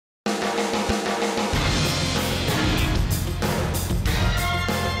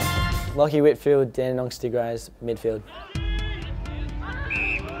Lachie Whitfield, Dandenong Stingrays, midfield.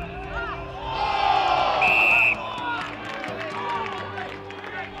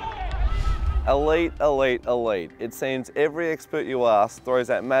 Elite, elite, elite. It seems every expert you ask throws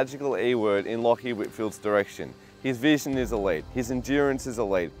that magical E word in Lachie Whitfield's direction. His vision is elite, his endurance is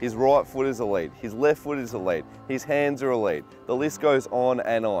elite, his right foot is elite, his left foot is elite, his hands are elite. The list goes on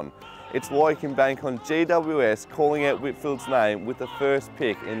and on. It's why you can bank on GWS calling out Whitfield's name with the first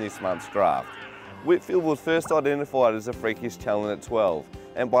pick in this month's draft. Whitfield was first identified as a freakish talent at 12,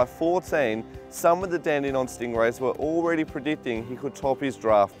 and by 14, some of the Dandenong Stingrays were already predicting he could top his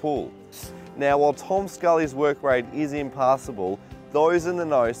draft pool. Now, while Tom Scully's work rate is impassable, those in the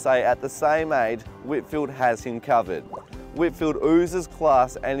know say at the same age, Whitfield has him covered. Whitfield oozes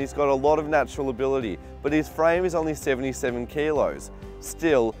class and he's got a lot of natural ability, but his frame is only 77 kilos.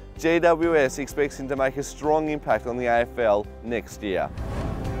 Still, GWS expects him to make a strong impact on the AFL next year.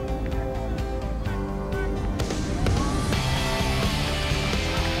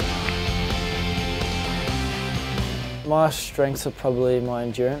 My strengths are probably my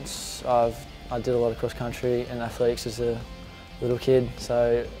endurance. I did a lot of cross country and athletics as a little kid,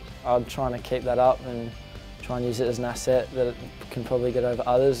 so I'm trying to keep that up and try and use it as an asset that it can probably get over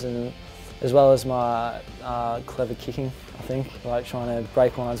others, and as well as my clever kicking, I think, like trying to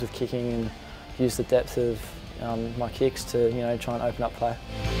break lines with kicking and use the depth of my kicks to try and open up play.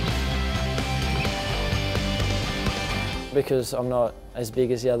 Because I'm not as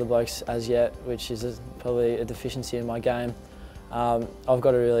big as the other blokes as yet, which is probably a deficiency in my game, I've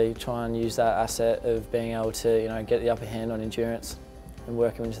got to really try and use that asset of being able to get the upper hand on endurance and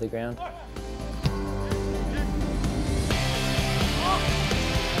work him into the ground.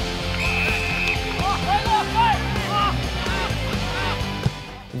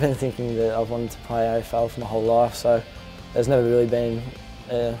 I've been thinking that I've wanted to play AFL for my whole life, so there's never really been,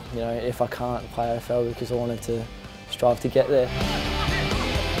 if I can't play AFL, because I wanted to strive to get there.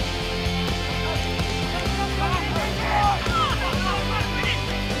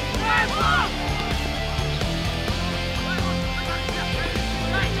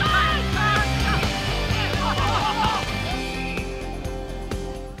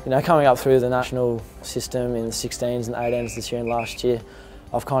 Coming up through the national system in the 16s and 18s this year and last year,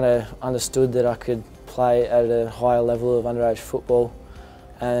 I've kind of understood that I could play at a higher level of underage football,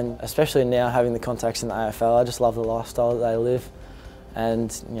 and especially now having the contacts in the AFL, I just love the lifestyle that they live, and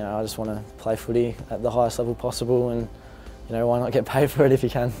I just want to play footy at the highest level possible, and why not get paid for it if you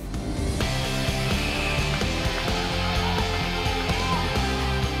can.